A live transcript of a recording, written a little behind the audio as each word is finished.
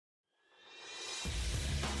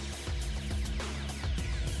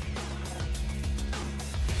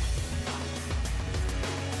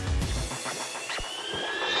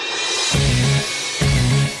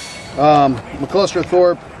McCluster,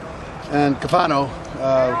 Thorpe, and Cafano,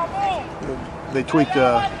 they tweaked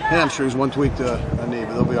hamstrings. One tweaked a knee,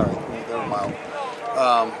 but they'll be all right. They're mild.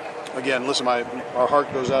 Again, listen, our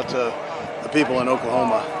heart goes out to the people in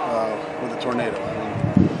Oklahoma with the tornado.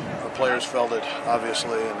 I mean, our players felt it,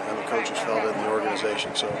 obviously, and the coaches felt it, and the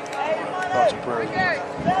organization. So, thoughts and prayers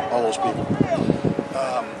on all those people.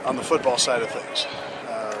 On the football side of things,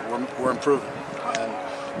 we're improving, and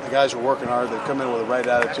the guys are working hard. They've come in with the right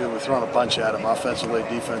attitude. We're throwing a bunch at them, offensively,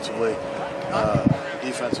 defensively.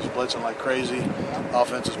 Defense is blitzing like crazy.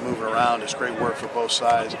 Offense is moving around. It's great work for both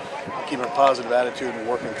sides. Keeping a positive attitude and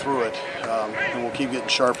working through it. And we'll keep getting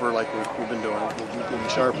sharper like we've been doing. We'll keep getting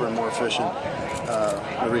sharper and more efficient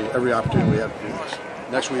every opportunity we have to do this.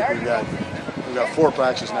 Next week we've got 4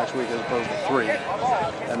 practices next week as opposed to 3.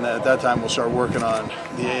 And at that time we'll start working on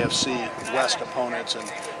the AFC West opponents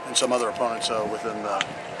and some other opponents within that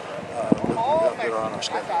are on our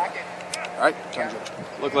schedule. All right, time to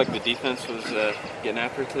Looked like the defense was getting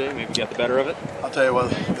after it today. Maybe got the better of it. I'll tell you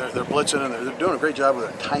what, they're blitzing and they're doing a great job with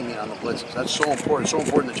their timing on the blitzes. That's so important. It's so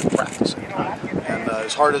important that you practice it. And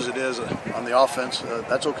as hard as it is on the offense,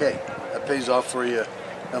 that's okay. That pays off for you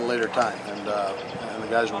at a later time. And the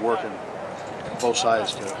guys are working both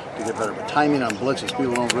sides to get better. But timing on blitzes,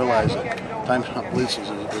 people don't realize that timing on blitzes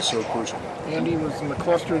is so crucial. Andy, was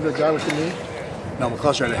McCluster the guy with the knee? No,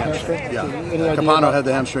 McCluster had the hamstring. Yeah, Capano had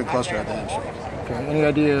the hamstring. Cluster had the hamstring. Okay. Any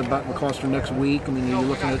idea about McCluster next week? I mean, are you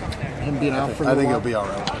looking at him being out for a while? I think he'll be all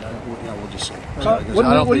right. We'll just see. I think it was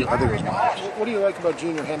mild. What do you like about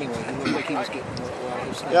Junior Hemingway? He looked like he was getting a lot of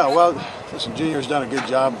his snaps. Yeah, well, listen, Junior's done a good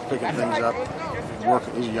job picking things up.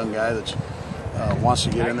 He's a young guy that wants to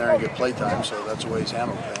get in there and get play time, so that's the way he's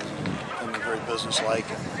handled things. And very business-like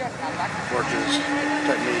and worked his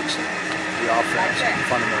techniques and the offense and the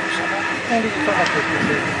fundamentals. Andy, you talk about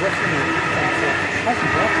the wrestling and how's the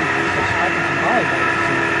wrestling because I can combine that.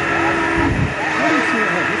 How do you see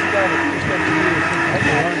him? This guy with respect to you is has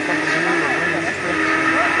to learn something new and learn that script.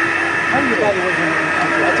 How do you evaluate him?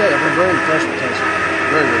 I'll tell you, I've been very impressed with Tyson.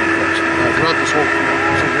 Very, very impressed. Throughout this whole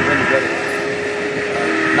since we've been together.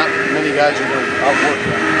 Not many guys are going to outwork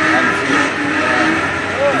him on the field.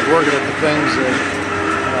 He's working at the things that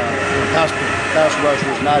pass rush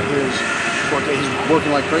was not his forte. He's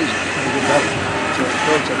working like crazy to get better. So,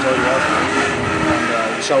 coach, that's all you have to do.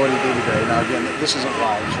 And you saw what he did today. Now, again, this isn't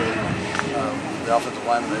live, so the offensive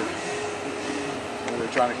linemen,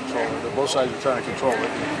 they're trying to control it. Both sides are trying to control it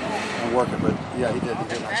and work it. But, yeah, he did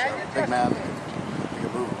a nice job. Big man, he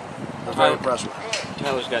can move. I was very impressed with him.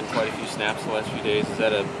 Tyler's gotten quite a few snaps the last few days. Is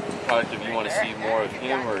that a product of you want to see more of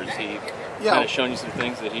him, or is he kind of showing you some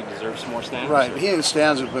things that he deserves some more snaps? Right. He and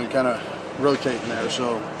Stans have been kind of rotating there.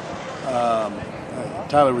 So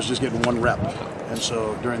Tyler was just getting 1 rep, and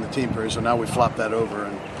so during the team period. So now we flop that over,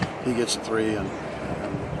 and he gets a 3, and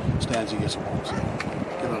Stans he gets a 1. So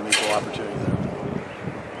giving him equal opportunity there.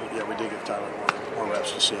 But yeah, we did give Tyler more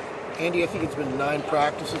reps to see it. Andy, I think it's been 9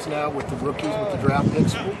 practices now with the rookies, with the draft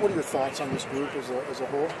picks. What are your thoughts on this group as a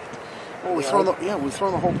whole? Well, we've thrown the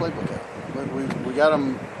whole playbook out. But we got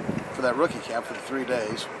them for that rookie camp for the 3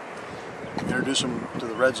 days. Introduced them to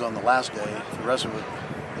the red zone the last day. The rest of it,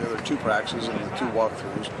 the other 2 practices and the 2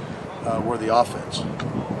 walkthroughs were the offense.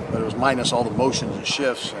 But it was minus all the motions and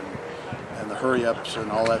shifts and the hurry-ups and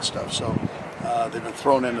all that stuff. So they've been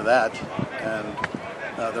thrown into that, and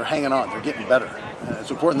they're hanging on. They're getting better. And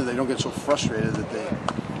it's important that they don't get so frustrated that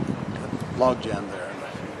they log jam there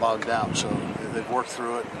and bogged down. So they've worked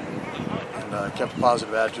through it and kept a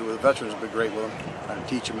positive attitude. The veterans have been great with them, trying to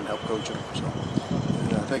teach them and help coach them. So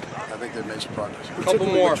yeah, I think they've made some progress.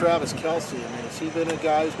 Particularly with Travis Kelce. I mean, has he been a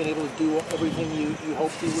guy who's been able to do everything you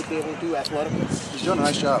hoped he would be able to do athletically? He's doing a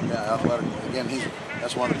nice job, yeah, athletically. Again,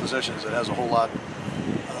 that's one of the positions that has a whole lot of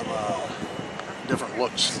different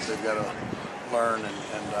looks that they've got to learn, and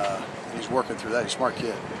he's working through that. He's a smart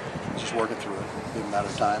kid. He's just working through it. Give him a matter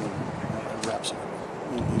of time and reps.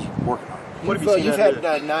 He's working on it. You've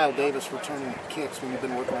had Niall Davis returning kicks when you've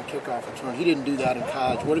been working on kickoff return. He didn't do that in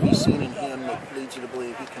college. What have you seen in him that leads you to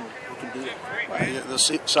believe he can do that? The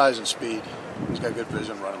size and speed. He's got good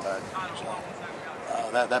vision running back. So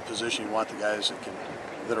that position, you want the guys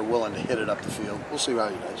that are willing to hit it up the field. We'll see how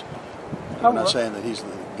he does. I'm not saying that he's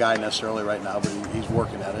the guy necessarily right now, but he's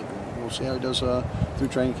working at it. We'll see how he does through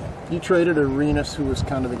training camp. You traded Arenas, who was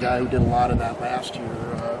kind of the guy who did a lot of that last year.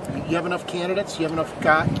 You have enough candidates? You have enough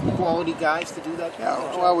quality guys to do that? Yeah,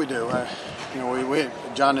 well, we do.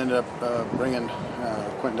 John ended up bringing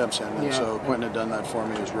Quentin Dempsey in, and so Quentin had done that for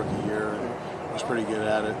me his rookie year, and was pretty good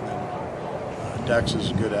at it. And Dex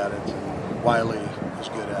is good at it, and Wiley is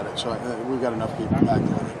good at it. So we've got enough people back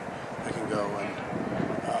there that can go.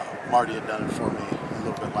 And Marty had done it for me a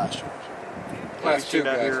little bit last year. Last two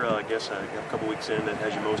out here, I guess a couple weeks in, that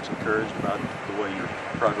has you most encouraged about the way your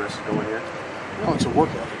progress is going here? Well, it's a work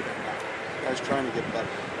ethic. Guys trying to get better.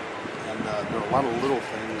 And there are a lot of little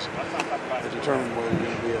things that determine whether you're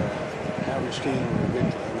going to be an average team or a good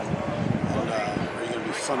team. And are you going to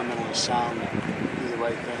be fundamentally sound, do the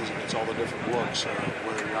right things against all the different looks,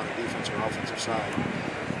 whether you're on the defense or offensive side.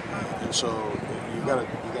 And so you got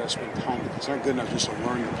to spend time with it. It's not good enough just to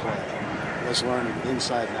learn the play. Let's learn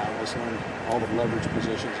inside and out. Let's learn all the leverage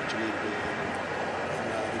positions that you need to be in.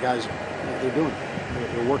 And the guys, they're doing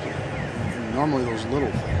it. They're working it. And normally those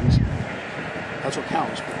little things, that's what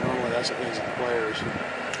counts. But normally that's the things that the players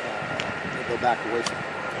go back away from.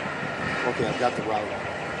 Okay, I've got the route.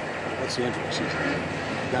 What's the intricacies?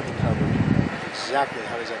 I've got the coverage. Exactly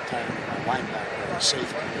how does that tie into my linebacker or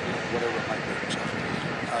safety, whatever it might be. So,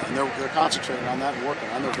 and they're concentrating on that and working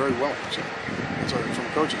on it very well. So from a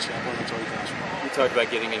coaching standpoint, that's all you can ask for. You talked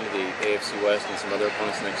about getting into the AFC West and some other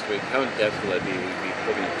opponents next week. How in depth will that be? Will you be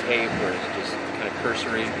looking at tape, or is it just kind of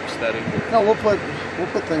cursory study? No, we'll put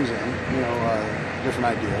things in,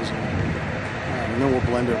 different ideas, and then we'll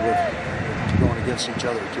blend it with going against each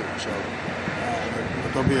other too. So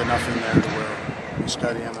but there'll be enough in there to where we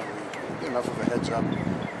study them and we get enough of a heads up.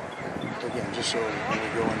 Again, just so when we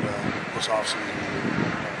go into this offseason,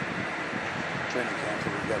 training camp,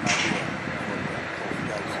 that we've got an idea.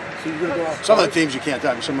 So you're going to go off some of the teams you can't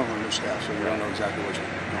tell. Some of them are new staff, so you don't know exactly what you're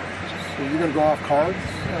doing. So you're going to go off cards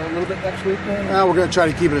a little bit next week, then? We're going to try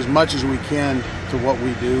to keep it as much as we can to what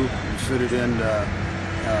we do and fit it in the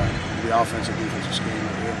offensive defensive scheme.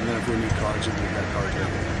 And then if we need cards, then we've got cards right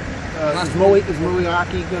Is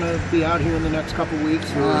Muiaki going to be out here in the next couple of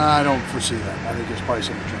weeks? I don't foresee that. I think it's probably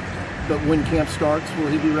some training camp. But when camp starts, will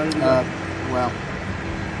he be ready to go? Well,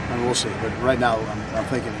 we'll see. But right now, I'm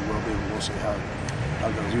thinking he will be. We'll see how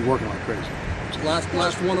it goes. He's working like crazy.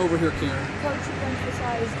 Last one over here, Karen. Coach, you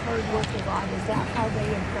emphasize hard work a lot. Is that how they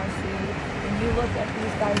impress you? When you look at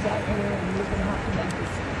these guys out here and you're going to have to make this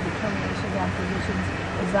determinations on positions,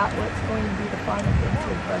 is that what's going to be the final thing to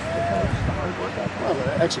impress the coach, the hard work ethic? Well,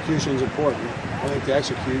 the execution is important. I think to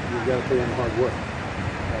execute, you've got to put in the hard work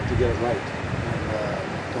to get it right. And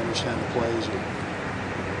to understand the plays and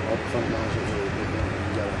all the fundamentals that we're doing.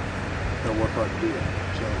 You've got to work hard to do that.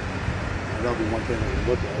 So that'll be one thing that we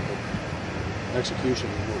look at. But execution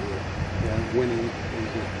is what we're winning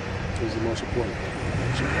is the most important thing.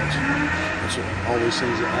 So that's all these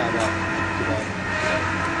things that add up to that.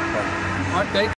 All right, Dave.